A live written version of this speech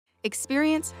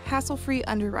Experience hassle-free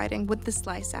underwriting with the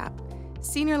Slice app,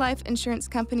 Senior Life Insurance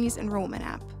Company's Enrollment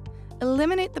app.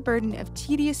 Eliminate the burden of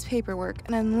tedious paperwork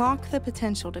and unlock the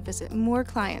potential to visit more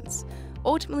clients,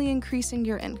 ultimately increasing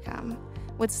your income.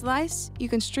 With Slice, you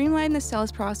can streamline the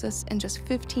sales process in just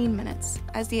 15 minutes,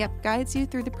 as the app guides you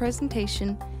through the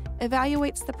presentation,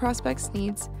 evaluates the prospect's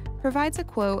needs, provides a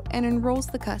quote, and enrolls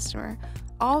the customer,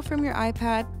 all from your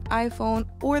iPad, iPhone,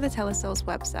 or the telesales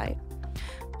website.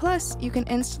 Plus, you can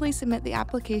instantly submit the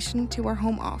application to our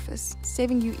home office,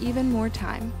 saving you even more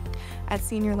time. At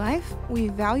Senior Life, we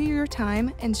value your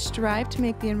time and strive to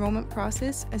make the enrollment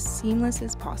process as seamless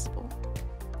as possible.